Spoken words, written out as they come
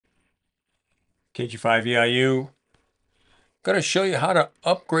KG5EIU. Going to show you how to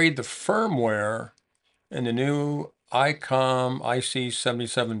upgrade the firmware in the new Icom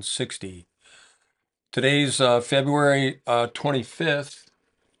IC-7760. Today's February 25th,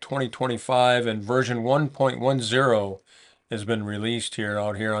 2025, and version 1.10 has been released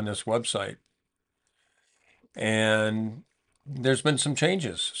out here on this website. And there's been some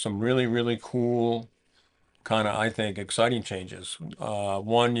changes, some really, really cool, kind of, I think, exciting changes.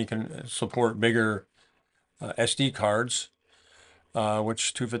 One, you can support bigger SD cards.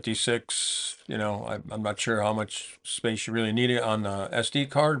 Which 256, I'm not sure how much space you really need it on the SD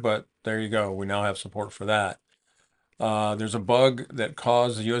card, but there you go. We now have support for that. There's a bug that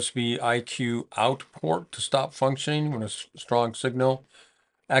caused the USB IQ out port to stop functioning when a strong signal.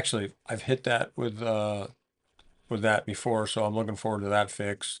 Actually, I've hit that with that before, so I'm looking forward to that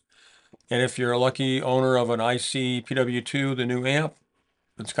fix. And if you're a lucky owner of an IC PW2, the new amp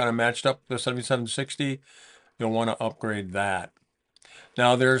that's kind of matched up the 7760, you'll want to upgrade that.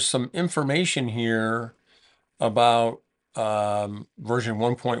 Now there's some information here about version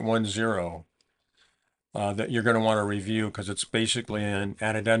 1.10 that you're going to want to review because it's basically an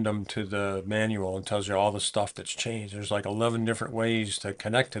addendum to the manual and tells you all the stuff that's changed. There's like 11 different ways to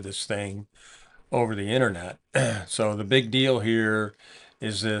connect to this thing over the internet. So the big deal here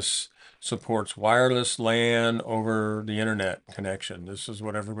is this supports wireless LAN over the internet connection. This is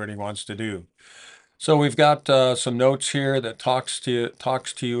what everybody wants to do. So we've got some notes here that talks to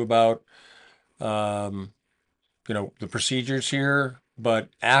you about the procedures here. But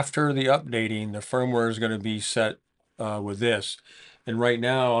after the updating, the firmware is going to be set with this. And right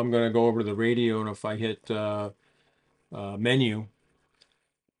now, I'm going to go over to the radio, and if I hit menu,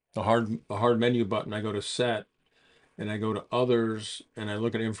 the hard menu button, I go to set, and I go to others, and I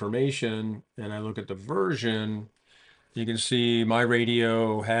look at information, and I look at the version. You can see my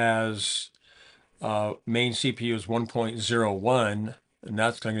radio has main CPU is 1.01, and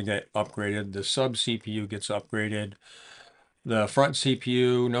that's going to get upgraded. The sub CPU gets upgraded. The front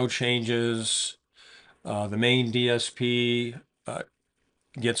CPU, no changes. The main DSP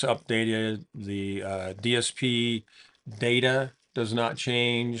gets updated. The DSP data does not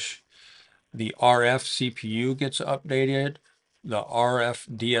change. The RF CPU gets updated. The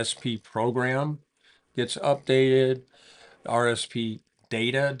RF DSP program gets updated. RSP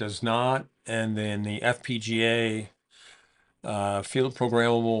data does not. And then the FPGA field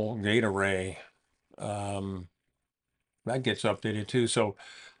programmable gate array that gets updated too. So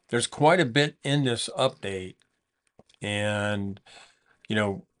there's quite a bit in this update, and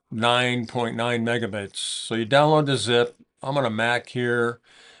 9.9 megabits. So you download the zip. I'm on a Mac here,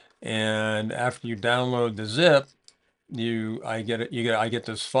 and after you download the zip, I get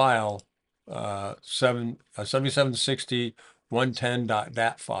this file, 7760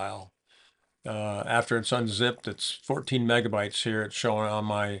 110.dat file. After it's unzipped, it's 14 megabytes here. It's showing on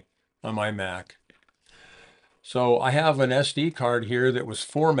my Mac. So I have an SD card here that was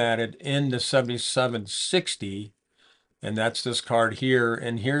formatted in the 7760, and that's this card here.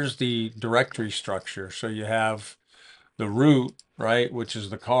 And here's the directory structure. So you have the root, right, which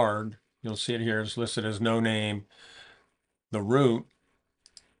is the card. You'll see it here. It's listed as no name, the root,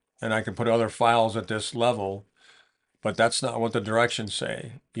 and I can put other files at this level, but that's not what the directions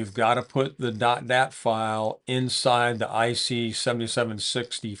say. You've got to put the .dat file inside the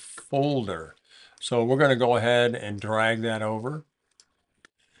IC7760 folder. So we're going to go ahead and drag that over,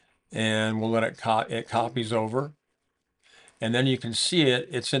 and we'll let it copies over. And then you can see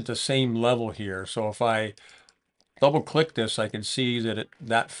it's at the same level here. So if I double click this, I can see that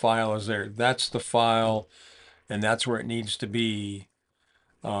that file is there. That's the file, and that's where it needs to be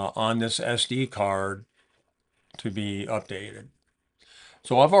on this SD card to be updated.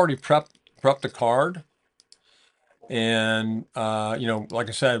 So I've already prepped the card. And, like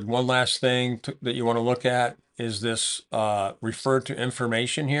I said, one last thing that you want to look at is this refer to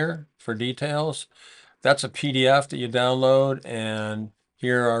information here for details. That's a PDF that you download, and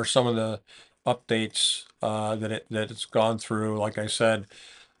here are some of the updates that it's gone through. Like I said,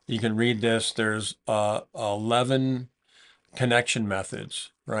 you can read this. There's 11 connection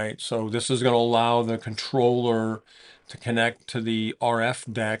methods, right? So this is going to allow the controller to connect to the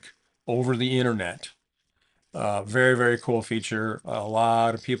RF deck over the internet. Very, very cool feature. A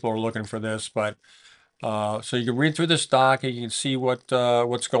lot of people are looking for this, but so you can read through this doc and you can see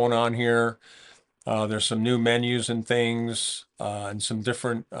what's going on here. There's some new menus and things and some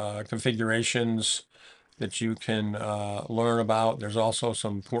different configurations that you can learn about. There's also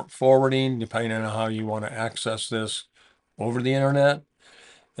some port forwarding depending on how you want to access this over the internet.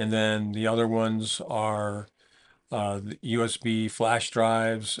 And then the other ones are the USB flash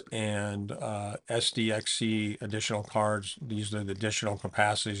drives and SDXC additional cards. These are the additional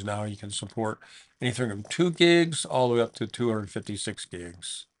capacities. Now you can support anything from 2 gigs all the way up to 256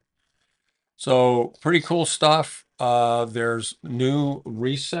 gigs. So pretty cool stuff. There's new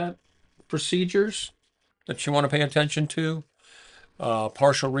reset procedures that you want to pay attention to.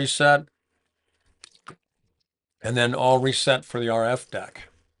 Partial reset, and then all reset for the RF deck.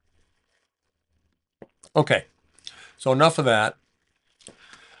 Okay, so enough of that.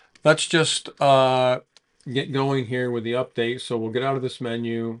 Let's just get going here with the update. So we'll get out of this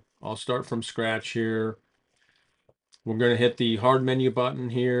menu. I'll start from scratch here. We're going to hit the hard menu button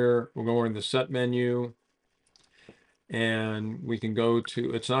here. We'll go into the set menu. And we can go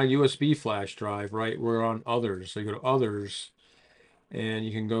to, it's not a USB flash drive, right? We're on others. So you go to others, and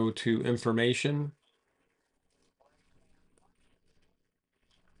you can go to information.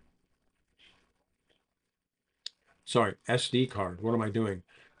 Sorry, SD card. What am I doing?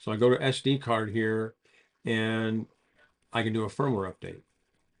 So I go to SD card here, and I can do a firmware update.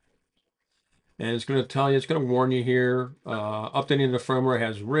 And it's going to tell you, it's going to warn you here, updating the firmware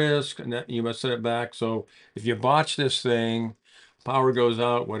has risk, and that you must set it back. So if you botch this thing, power goes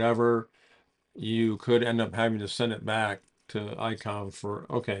out, whatever, you could end up having to send it back to Icom for,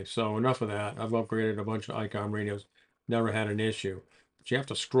 okay, so enough of that. I've upgraded a bunch of Icom radios, never had an issue. But you have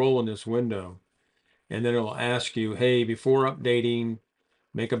to scroll in this window, and then it'll ask you, hey, before updating,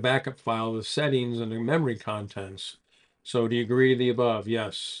 make a backup file of the settings and the memory contents. So do you agree to the above?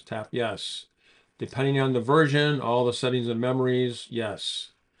 Yes. Tap yes. Depending on the version, all the settings and memories,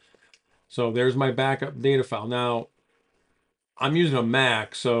 yes. So there's my backup data file. Now, I'm using a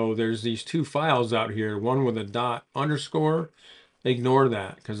Mac, so there's these 2 files out here, one with a dot underscore. Ignore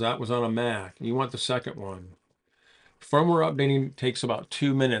that, because that was on a Mac. You want the second one. Firmware updating takes about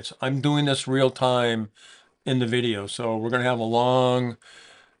 2 minutes. I'm doing this real time in the video, so we're going to have a long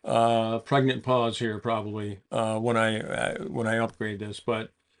pregnant pause here probably when I upgrade this.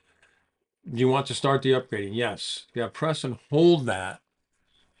 But do you want to start the upgrading? Yes. Yeah, press and hold that.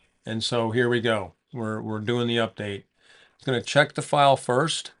 And so here we go. We're doing the update. It's going to check the file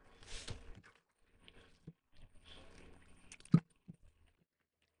first.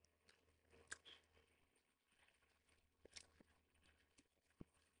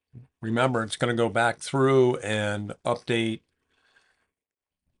 Remember, it's going to go back through and update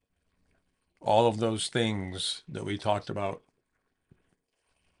all of those things that we talked about.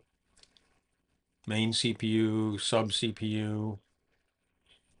 Main CPU, sub CPU,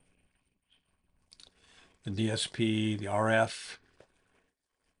 the DSP, the RF,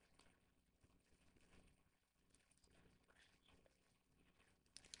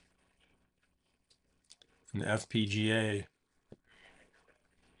 and the FPGA.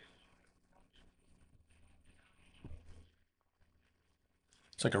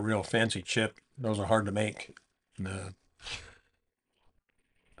 It's like a real fancy chip. Those are hard to make. And,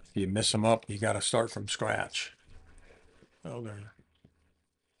 if you miss them up, you got to start from scratch. Oh, there.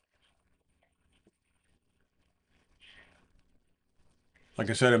 Like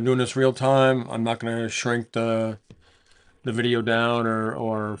I said, I'm doing this real time. I'm not going to shrink the video down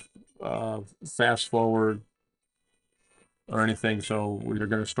or fast forward or anything. So you're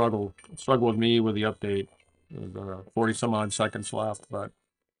going to struggle with me with the update. There's 40 some odd seconds left, but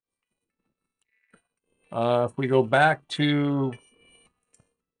if we go back to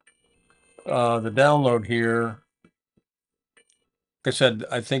the download here, like I said,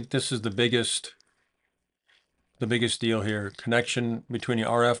 I think this is the biggest deal here. Connection between the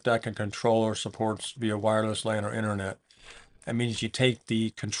RF deck and controller supports via wireless LAN or internet. That means you take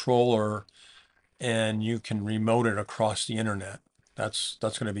the controller and you can remote it across the internet. That's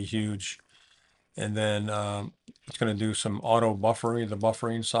going to be huge. And then it's going to do some auto buffering, the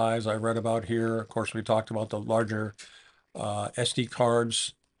buffering size I read about here. Of course, we talked about the larger SD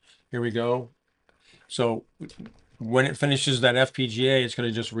cards. Here we go. So when it finishes that FPGA, it's going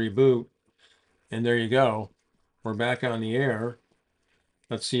to just reboot. And there you go. We're back on the air.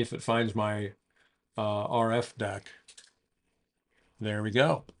 Let's see if it finds my RF deck. There we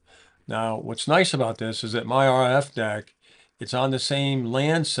go. Now, what's nice about this is that my RF deck, it's on the same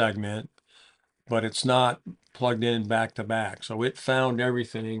LAN segment, but it's not plugged in back to back. So it found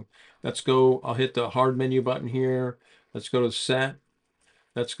everything. Let's go, I'll hit the hard menu button here. Let's go to set.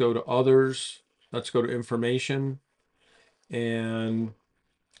 Let's go to others. Let's go to information. And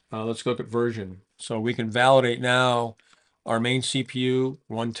let's look at version. So we can validate now our main CPU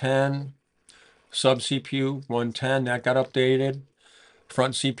 110, sub CPU 110, that got updated.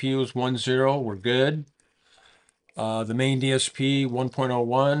 Front CPU is 10, we're good. The main DSP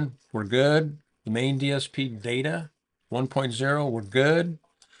 1.01, we're good. the main DSP data 1.0, we're good.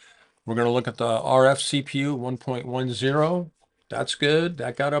 We're going to look at the RF CPU 1.10. That's good.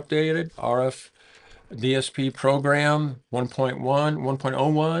 That got updated. RF DSP program 1.1,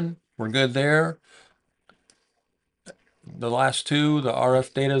 1.01. We're good there. The last two, the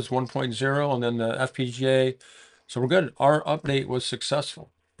RF data is 1.0 and then the FPGA. So we're good. Our update was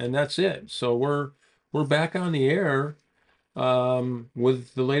successful. And that's it. So we're back on the air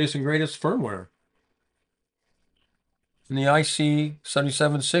with the latest and greatest firmware. And the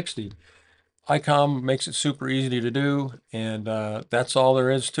IC-7760. Icom makes it super easy to do, and that's all there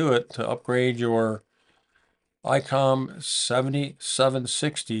is to it to upgrade your Icom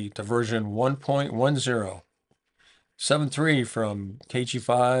 7760 to version 1.10. 7.3 from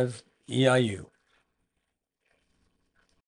KG5 EIU.